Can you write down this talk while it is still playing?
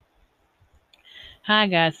Hi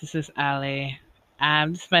guys, this is Ali.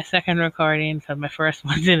 This is my second recording because my first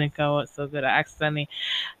one didn't go out so good. I accidentally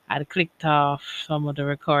had clicked off some of the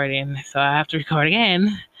recording, so I have to record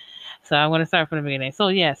again. So I'm going to start from the beginning. So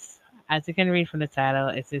yes, as you can read from the title,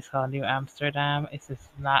 it is called New Amsterdam. It's just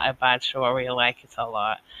not a bad show. I really like it a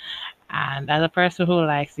lot. And as a person who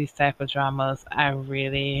likes these type of dramas, I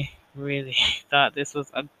really thought this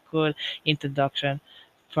was a good introduction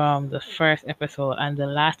from the first episode, and the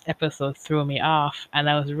last episode threw me off. And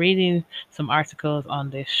I was reading some articles on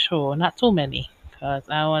this show, not too many, because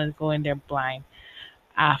I wanted to go in there blind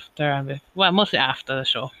well, mostly after the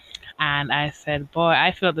show. And I said, boy,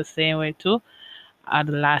 I felt the same way too at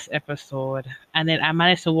the last episode. And then I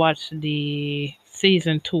managed to watch the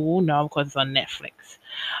season two now because it's on Netflix.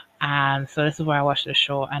 And so this is where I watched the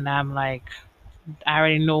show, and I'm like, I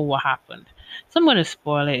already know what happened. So I'm gonna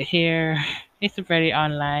spoil it here. It's already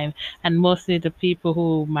online, and mostly the people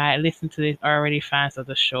who might listen to this are already fans of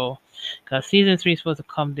the show. Because season three is supposed to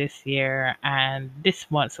come this year, and this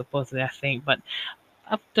month supposedly, I think. But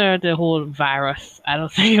after the whole virus, I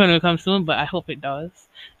don't think it's gonna come soon, but I hope it does.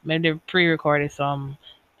 Maybe they pre-recorded some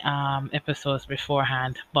episodes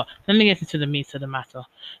beforehand. But let me get into the meat of the matter.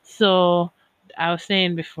 So I was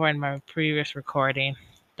saying before in my previous recording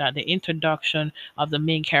that the introduction of the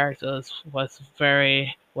main characters was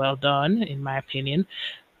very well done, in my opinion.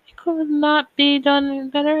 It could not be done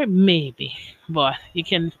better, maybe, but you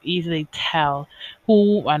can easily tell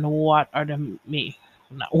who and what are the main,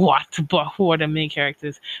 not what, but who are the main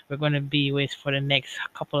characters we're going to be with for the next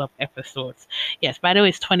couple of episodes. Yes, by the way,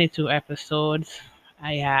 it's 22 episodes.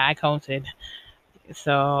 I counted.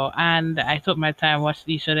 So, and I took my time watched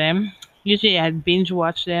each of them. Usually I binge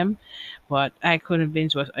watch them, but I couldn't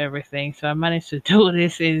binge watch everything. So I managed to do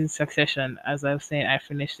this in succession. As I was saying, I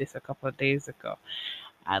finished this a couple of days ago.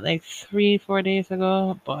 Like 3, 4 days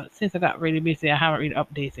ago, but since I got really busy, I haven't really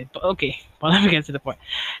updated. But okay, but let me get to the point.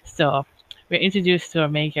 So, we're introduced to our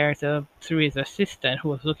main character through his assistant who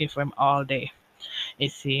was looking for him all day,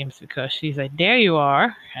 it seems, because she's like, there you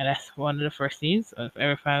are. And that's one of the first scenes of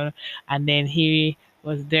every family. And then he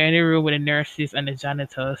was there in the room with the nurses and the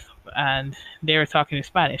janitors, and they were talking in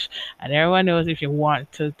Spanish. And everyone knows if you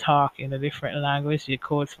want to talk in a different language, you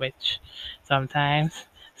code switch sometimes.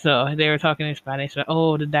 So they were talking in Spanish, but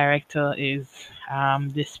oh, the director is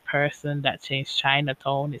this person that changed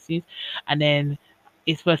Chinatown, it seems. And then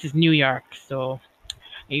it's versus New York. So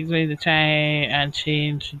he's going to try and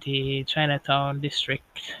change the Chinatown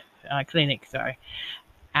district clinic, sorry.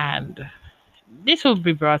 And this will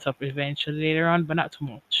be brought up eventually later on, but not too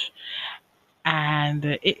much. And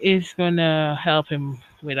it is going to help him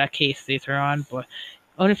with a case later on, but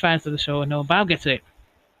only fans of the show know, but I'll get to it.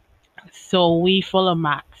 So we follow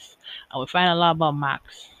Max, and we find a lot about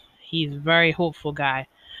Max. He's a very hopeful guy.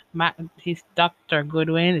 He's Dr.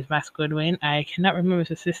 Goodwin, is Max Goodwin. I cannot remember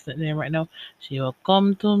his assistant name right now. She will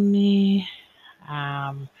come to me.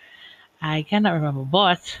 Um, I cannot remember,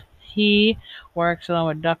 but he works along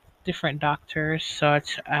with different doctors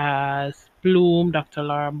such as Bloom, Dr.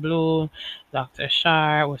 Laura Bloom, Dr.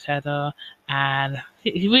 Shar, Waseta, and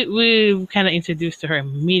we kind of introduced to her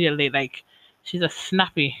immediately. Like, she's a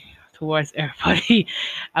snappy towards everybody.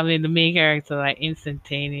 I mean, the main character, like,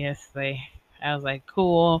 instantaneously. I was like,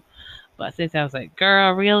 cool. But since I was like,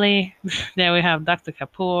 girl, really? Then we have Dr.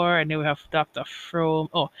 Kapoor, and then we have Dr. Froome.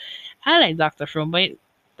 Oh, I like Dr. Froome, but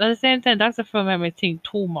at the same time, Dr. Froome made me think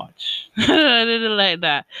too much. I didn't like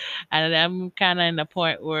that. And I'm kind of in the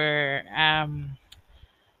point where,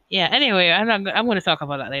 yeah, anyway, I'm going to talk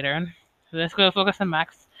about that later on. So let's go focus on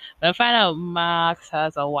Max. But I find out Max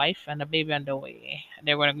has a wife and a baby on the way.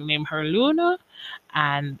 They're going to name her Luna.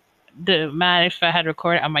 And if I had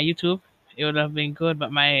recorded on my YouTube, it would have been good,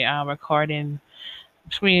 but my recording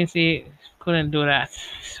screen see couldn't do that.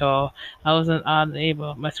 So I wasn't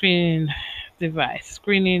unable. My screening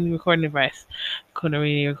recording device couldn't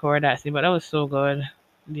really record that scene, but that was so good.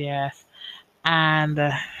 Yes. And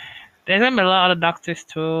there's gonna be a lot of doctors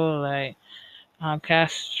too, like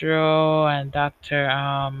Castro and Doctor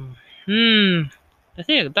I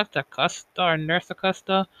think Doctor Costa or Nurse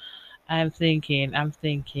Acosta. I'm thinking. Let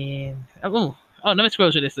me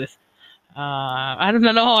scroll through this list. I don't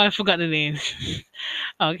know how I forgot the names.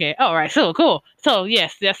 Okay, all right, so cool. So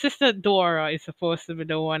yes, the assistant Dora is supposed to be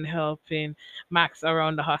the one helping Max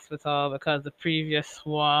around the hospital because the previous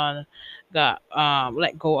one got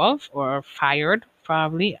let go of or fired.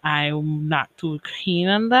 Probably, I'm not too keen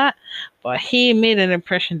on that, but he made an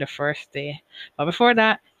impression the first day. But before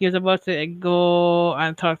that, he was about to go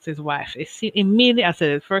and talk to his wife. Immediately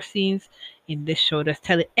after the first scenes in this show, that's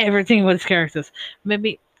telling everything about his characters.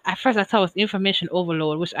 Maybe At first I thought it was information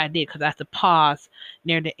overload, which I did because I had to pause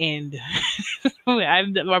near the end.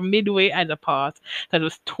 Or midway at the pause because it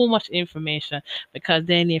was too much information. Because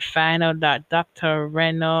then you find out that Dr.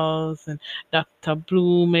 Reynolds and Dr.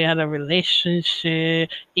 Bloom they had a relationship.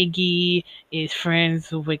 Iggy is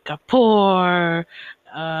friends with Kapoor.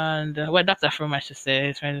 And well, Dr. Froome, I should say,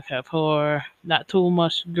 is friends with Kapoor. Not too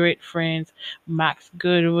much great friends. Max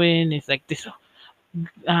Goodwin is like this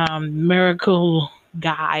miracle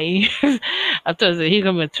guy. I told you he's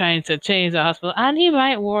gonna be trying to change the hospital, and he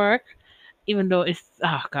might work, even though it's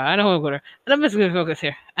oh god, I don't want to go there. I'm just gonna focus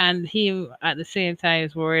here. And he at the same time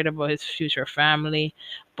is worried about his future family,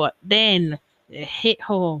 but then it hit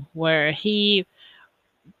home where he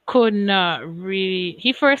could not really.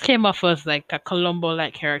 He first came off as like a Columbo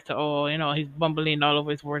like character, or he's bumbling all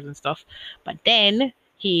over his words and stuff, but then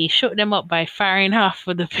he shook them up by firing half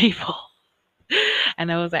of the people. And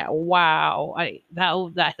I was like, wow,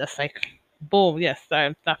 that's just like, boom, yes,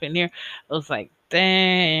 I'm stopping here. I was like,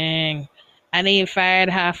 dang. And he fired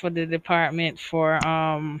half of the department for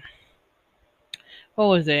what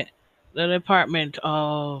was it? The department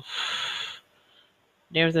of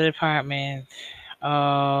there's a department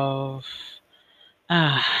of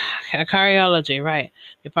Ah, cardiology, right?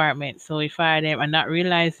 Department. So he fired him, and not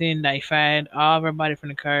realizing that he fired all everybody from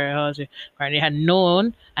the cardiology part. They had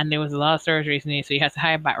known, and there was a lot of surgeries needed, so he had to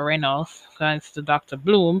hire back Reynolds, thanks to Dr.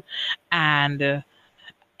 Bloom, and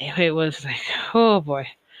it was like, oh boy.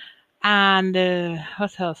 And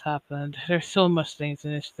what else happened? There's so much things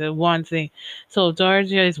in this. The one thing, so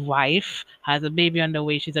Georgia's wife has a baby on the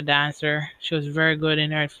way. She's a dancer. She was very good in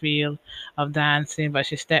her field of dancing, but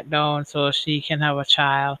she stepped down so she can have a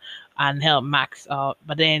child and help Max out.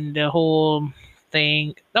 But then the whole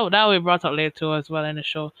thing, oh, that we brought up later too as well in the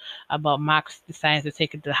show about Max deciding to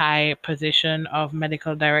take the high position of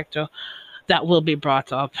medical director that will be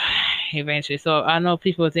brought up eventually. So I know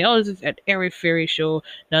people think, oh, this is at every fairy show.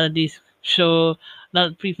 None of these show, none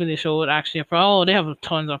of the people in the show would actually, oh, they have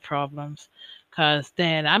tons of problems. Cause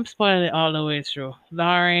then I'm spoiling it all the way through.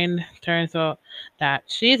 Lauren turns out that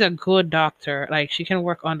she's a good doctor. Like she can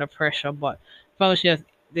work under pressure, but probably she has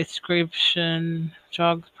description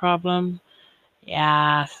drug problem.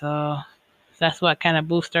 Yeah, so that's what kind of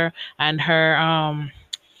boosts her. And her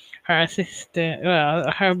assistant, well,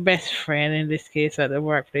 her best friend in this case at the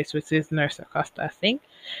workplace, which is Nurse Acosta, I think.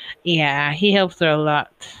 Yeah, he helps her a lot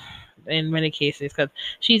in many cases because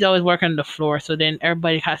she's always working on the floor. So then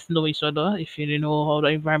everybody has to know each other if you know how the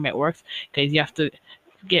environment works because you have to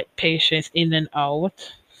get patients in and out,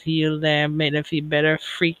 heal them, make them feel better,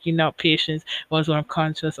 freaking out patients, ones who are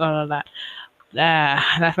unconscious, all of that.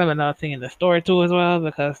 That's another thing in the story too as well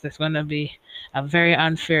because there's gonna be a very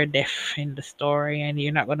unfair death in the story and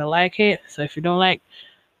you're not gonna like it. So if you don't like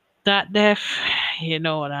that death, you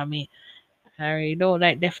know what I mean. Or you don't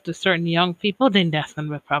like death to certain young people, then that's gonna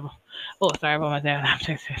be a problem. Oh, sorry about my dad. I'm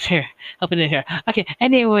just here, helping it here. Okay.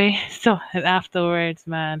 Anyway, so afterwards,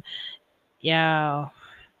 man, yeah,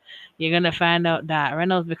 you're gonna find out that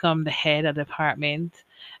Reynolds become the head of the department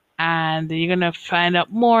and you're gonna find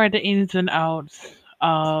out more the ins and outs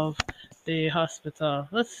of the hospital.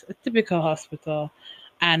 That's a typical hospital.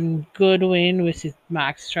 And Goodwin, which is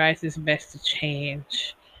Max, tries his best to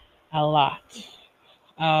change a lot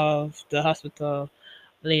of the hospital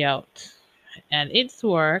layout. And it's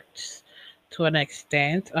worked to an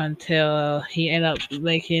extent until he ended up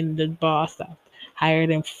making the boss that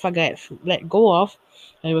hired him forget let go of.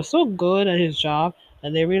 And he was so good at his job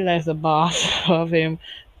that they realized the boss of him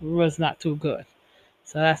was not too good.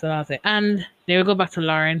 So that's another thing. And they will go back to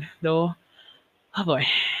Lauren though. Oh boy.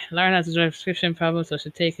 Lauren has a prescription problem, so she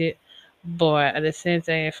take it. But at the same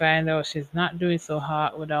time you find out she's not doing so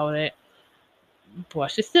hot without it.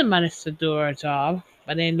 But she still managed to do her job.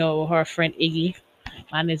 But they know her friend Iggy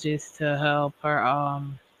manages to help her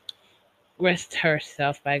rest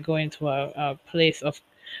herself by going to a place of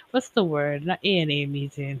what's the word? Not A&A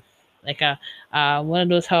meeting. Like a one of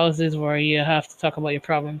those houses where you have to talk about your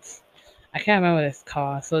problems. I can't remember what it's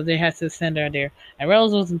called. So they had to send her there. And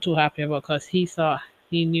Rose wasn't too happy about because he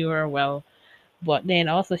knew her well. But then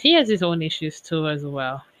also he has his own issues too as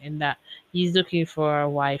well. In that he's looking for a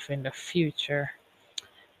wife in the future.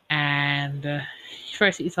 And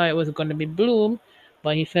first he thought it was going to be Bloom,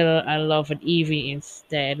 but he fell in love with Evie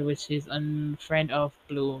instead, which is a friend of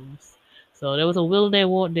Bloom's. So there was a will they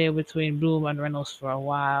won't they between Bloom and Reynolds for a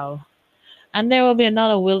while. And there will be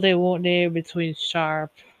another will they won't they between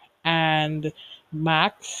Sharp and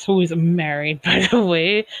Max, who is married, by the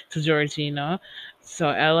way, to Georgina. So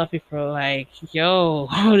a lot of people are like, yo,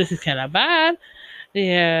 this is kind of bad.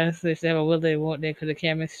 Yeah, so they said, well, will they, won't they? Because the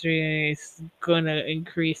chemistry is gonna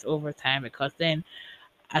increase over time. Because then,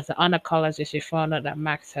 as an oncologist, she found out that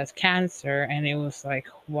Max has cancer, and it was like,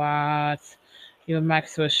 what? Even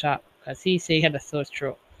Max was shocked because he said he had a sore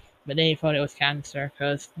throat, but then he found it was cancer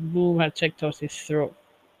because Boom had checked out his throat.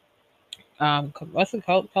 What's it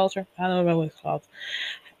called? Culture? I don't know what it's called.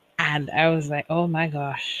 And I was like, oh my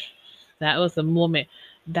gosh, that was the moment.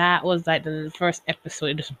 That was like the first episode.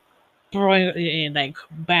 It just brought it in, like,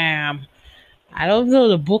 bam. I don't know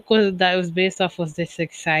the book was that it was based off was this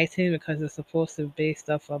exciting because it's supposed to be based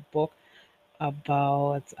off a book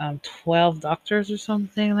about 12 doctors or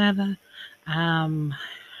something like that. Um,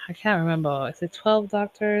 I can't remember. Is it 12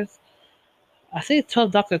 doctors? I think it's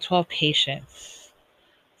 12 doctors, 12 patients.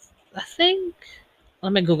 I think.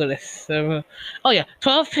 Let me Google this. So, oh yeah,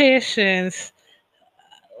 12 patients.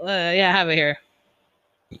 Yeah, I have it here.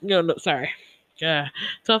 No, no, sorry. Yeah,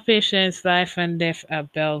 12 patients, life and death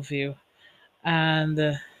at Bellevue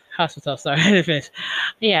and hospital. Sorry, I didn't finish.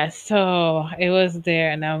 Yeah, so it was there,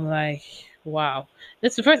 and I'm like, wow.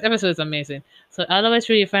 This the first episode is amazing. So I always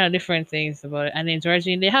really find out different things about it. And in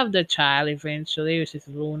Georgine, they have the child eventually, which is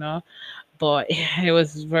Luna, but it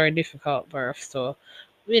was very difficult birth. So,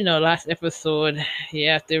 last episode, you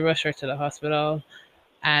have to rush her to the hospital,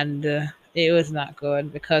 and it was not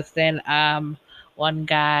good because then one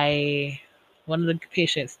guy, one of the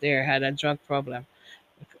patients there had a drug problem.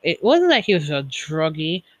 It wasn't like he was a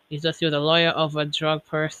druggie. It's just he was a lawyer of a drug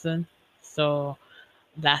person. So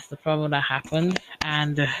that's the problem that happened,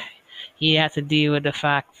 and he had to deal with the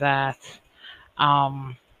fact that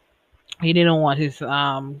um he didn't want his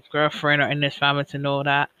girlfriend or in his family to know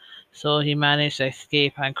that. So he managed to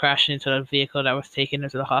escape and crash into the vehicle that was taking him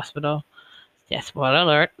to the hospital. Yes, spoiler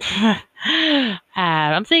alert.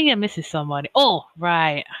 I'm thinking I misses somebody. Oh,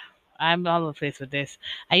 right. I'm all over the place with this.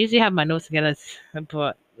 I usually have my notes together,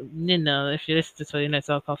 but if you listen to it, it's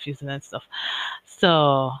all confusing and stuff.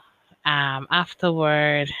 So,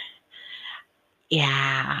 afterward,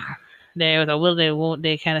 yeah, there was a will they, won't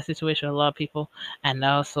they kind of situation with a lot of people, and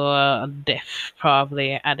also a death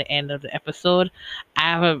probably at the end of the episode.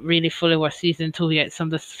 I haven't really fully watched season 2 yet, so I'm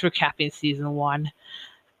just recapping season 1.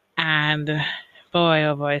 And boy,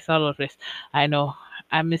 oh boy, it's all over this. I know.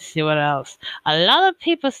 I miss you. What else? A lot of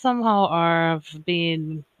people somehow are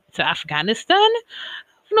being to Afghanistan.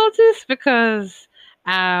 I've noticed because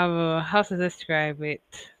how to describe it?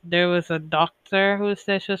 There was a doctor who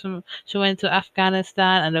said she went to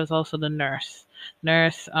Afghanistan, and there was also the nurse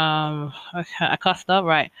Acosta,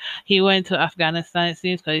 right? He went to Afghanistan, it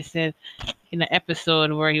seems, because he said in an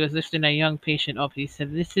episode where he was lifting a young patient up, he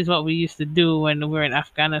said, "This is what we used to do when we were in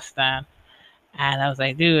Afghanistan." And I was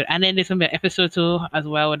like, dude. And then there's gonna be an episode 2 as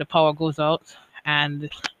well where the power goes out, and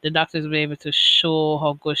the doctors will be able to show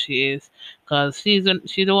how good she is, because she's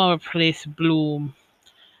the one who replaced Bloom,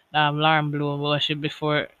 Lauren Bloom, was she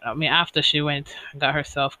before? I mean, after she went and got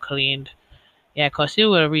herself cleaned. Yeah, because she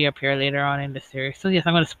will reappear later on in the series. So yes,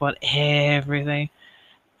 I'm gonna spoil everything.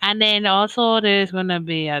 And then also there's gonna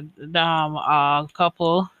be a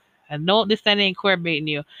couple. And no, this time they ain't queer baiting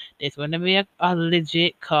you. There's gonna be a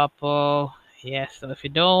legit couple. Yes, so if you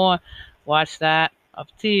don't watch that, up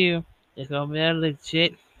to you. There's gonna be a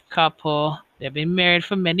legit couple. They've been married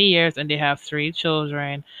for many years and they have 3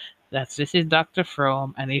 children. This is Dr.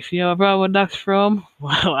 Fromm, and if you're a brother with Dr. Fromm,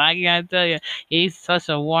 well, I gotta tell you, he's such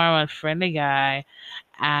a warm and friendly guy.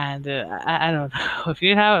 And I don't know if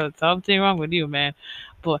you have something wrong with you, man.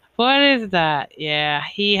 But what is that? Yeah,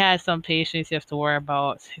 he has some patients you have to worry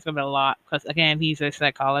about. It's gonna be a lot because again, he's a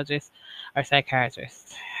psychologist or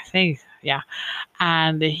psychiatrist. I think, yeah.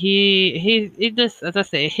 And he just, as I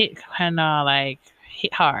say, hit kind of like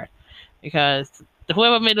hit hard because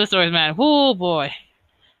whoever made those stories, man, oh boy,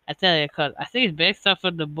 I tell you, cause I think it's based off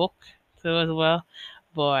of the book too as well.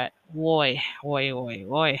 But boy.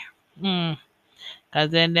 Mm. Cause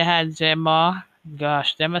then they had Gemma.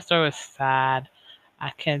 Gosh, Gemma's story was sad. I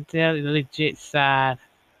can tell it's legit sad.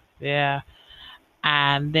 Yeah.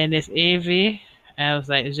 And then there's Avi. And I was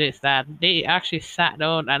like, legit sad. They actually sat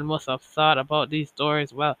down and must have thought about these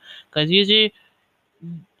stories well. Cause usually,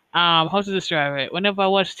 how to describe it? Whenever I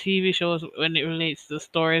watch TV shows, when it relates to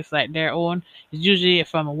stories like their own, it's usually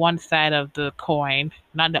from one side of the coin,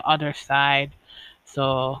 not the other side.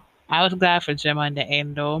 So I was glad for Gemma in the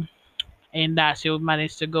end, though, in that she would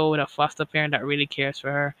manage to go with a foster parent that really cares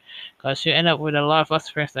for her, because she ended up with a lot of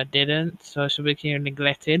foster parents that didn't, so she became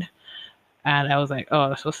neglected. And I was like, oh,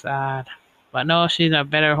 that's so sad. But no, she's in a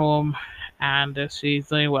better home, and she's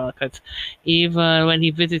doing well, because even when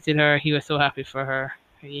he visited her, he was so happy for her.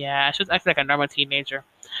 Yeah, she was acting like a normal teenager,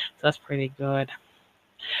 so that's pretty good.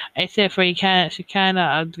 Except for she kind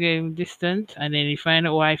of getting distant, and then you find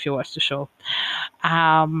out why if you watch the show.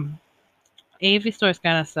 Um, Avi story is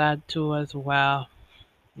kind of sad too as well.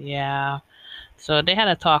 Yeah. So they had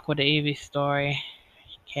a talk with the Avi story.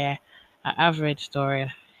 Yeah, an average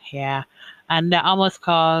story. Yeah, and that almost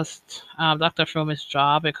cost Dr. Froome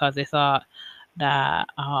job because they thought that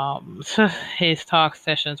his talk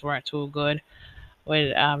sessions weren't too good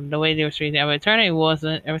with the way they were treating him. But it turned out it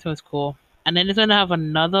wasn't. Everything was cool. And then he's gonna have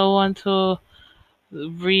another one to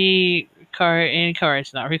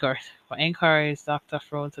encourage, not encourage, but encourage Dr.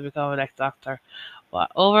 Froome to become a next doctor.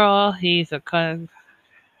 But overall, he's a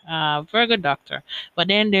very good doctor. But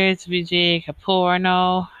then there's Vijay Kapoor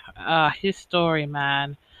now. His story,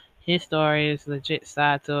 man. His story is legit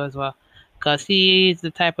sad too as well. Because he's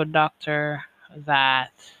the type of doctor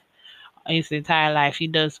that his entire life he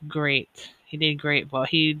does great. He did great, but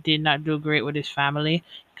he did not do great with his family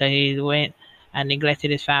because he went and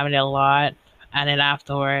neglected his family a lot. And then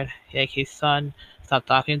afterward, like his son stopped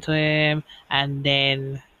talking to him, and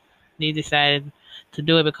then he decided to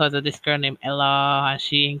do it because of this girl named Ella, and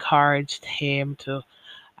she encouraged him to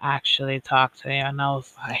actually talk to him. And I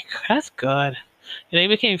was like, that's good. They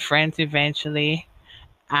became friends eventually.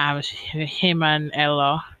 Him and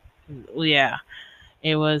Ella, yeah,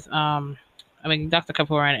 it was I mean Dr.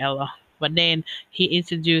 Kapoor and Ella. But then he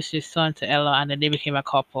introduced his son to Ella, and then they became a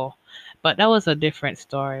couple. But that was a different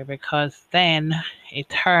story because then it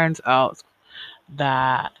turns out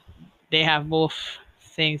that they have both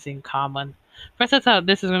things in common. First, I thought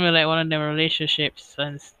this is gonna be like one of them relationships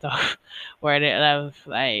and stuff where they have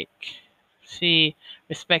like she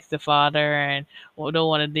respects the father and don't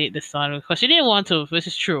want to date the son because she didn't want to, which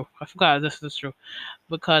is true. I forgot this is true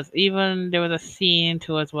because even there was a scene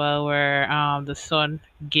too as well where the son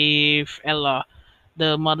gave Ella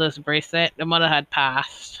the mother's bracelet. The mother had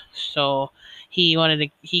passed, so he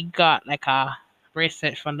got like a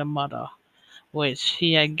bracelet from the mother which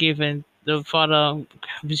he had given the father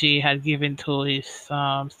G had given to his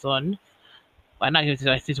son. Well, not given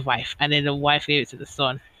to his wife, and then the wife gave it to the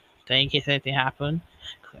son, so in case anything happened.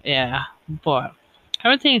 Yeah, but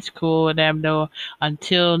everything's cool with them though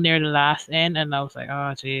until near the last end, and I was like,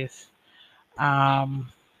 oh jeez. Um,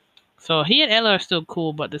 so he and Ella are still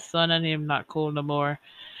cool, but the son and him not cool no more,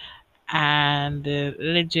 and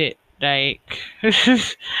legit like.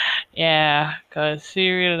 Yeah, because she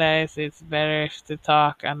realized it's better to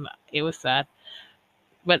talk, and it was sad.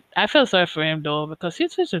 But I feel sorry for him though, because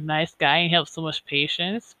he's such a nice guy and helped so much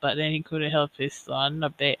patients, but then he couldn't help his son a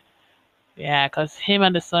bit. Yeah, because him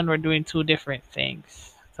and the son were doing two different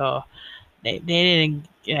things. So they didn't,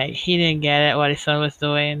 like, he didn't get it what his son was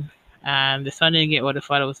doing, and the son didn't get what the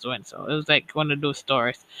father was doing. So it was like one of those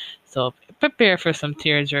stories. So prepare for some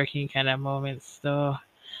tear jerking kind of moments, though.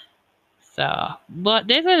 So, but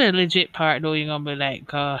there's a legit part though. You're gonna be like,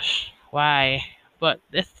 gosh, why? But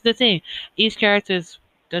that's the thing. Each character is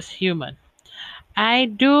just human. I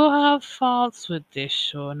do have faults with this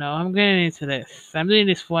show. Now I'm getting into this. I'm doing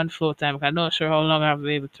this one full time. I'm not sure how long I'll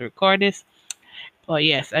be able to record this. But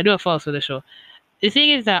yes, I do have faults with the show. The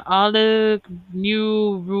thing is that all the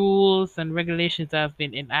new rules and regulations that have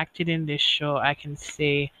been enacted in this show, I can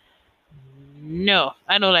say no,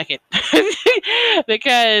 I don't like it.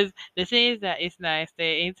 Because the thing is that it's nice.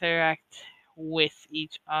 They interact with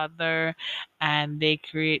each other and they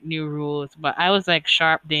create new rules. But I was like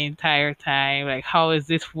sharp the entire time. Like, how is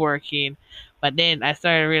this working? But then I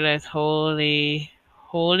started to realize, holy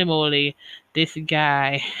moly, this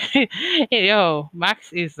guy. Yo,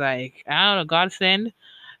 Max is like, I don't know, godsend.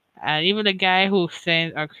 And even the guy who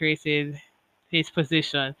sent or created his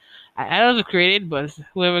position, I don't know if created, but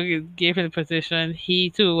whoever gave him the position, he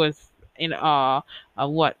too was in awe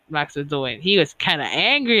of what Max was doing. He was kind of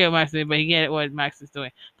angry at Max, but he get what Max is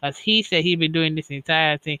doing because he said he'd been doing this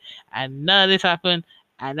entire thing and none of this happened.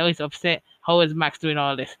 I know he's upset. How is Max doing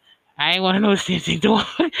all this? I ain't want to know the same thing too.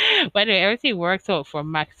 But anyway, everything worked out for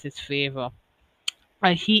Max's favor.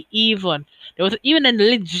 And he even there was even a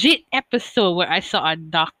legit episode where I saw a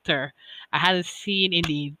doctor I hadn't seen in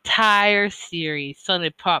the entire series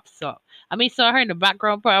suddenly pops up. I mean, saw her in the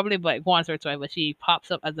background probably, but once or twice, but she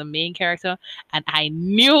pops up as the main character, and I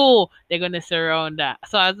knew they're gonna surround that.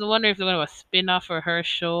 So I was wondering if they're gonna have a spin off for her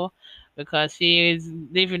show because she is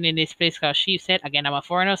living in this place called Sheepshead. Again, I'm a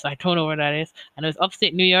foreigner, so I don't know where that is. And it was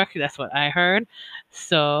upstate New York. That's what I heard.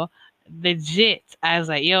 So legit. I was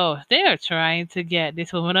like, yo, they are trying to get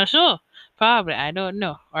this woman a show. Probably, I don't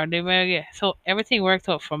know. Or they may get so everything worked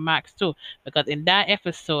out for Max too. Because in that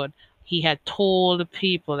episode he had told the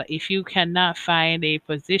people that if you cannot find a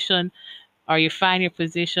position or you find your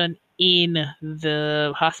position in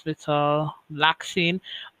the hospital vaccine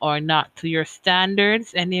or not to your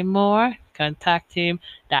standards anymore, contact him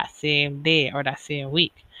that same day or that same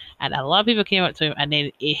week. And a lot of people came up to him, and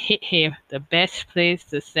then it hit him. The best place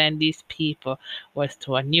to send these people was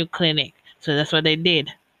to a new clinic. So that's what they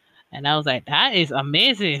did. And I was like, that is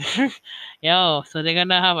amazing. Yo, so they're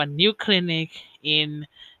gonna have a new clinic in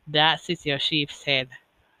that city of Sheepshead.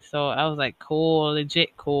 So I was like, cool,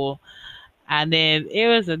 legit cool. And then it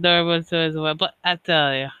was adorable too as well. But I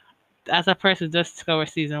tell you, as a person who just discovered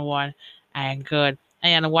season one, I am good. I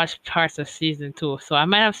am watched parts of season two, so I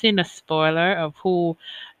might have seen a spoiler of who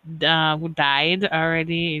died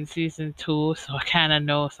already in season two. So I kind of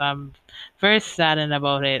know. So I'm very saddened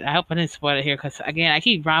about it. I hope I didn't spoil it here, because again, I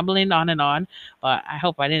keep rambling on and on, but I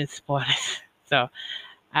hope I didn't spoil it. So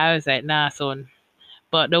I was like, nah, son.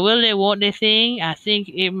 But the will they won't they thing, I think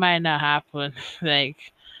it might not happen,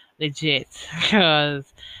 like legit,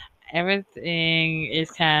 because everything is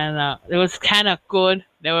kind of it was kind of good.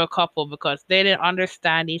 They were a couple because they didn't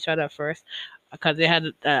understand each other first, because they had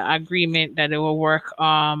an agreement that they will work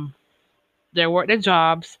their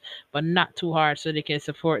jobs, but not too hard, so they can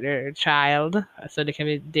support their child, so they can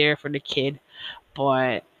be there for the kid.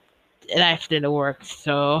 But life didn't work,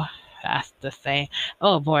 so that's the thing.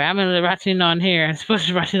 Oh boy, I'm ratting on here. I'm supposed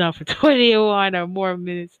to be ratting on for 21 or more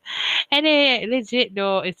minutes. And then legit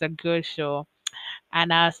though, it's a good show.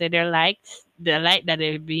 And I'll say they like that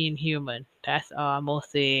they're being human. That's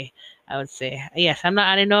mostly I would say. Yes, I'm not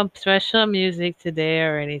adding no special music today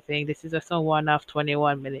or anything. This is just a one-off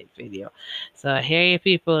 21-minute video. So hear you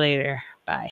people later.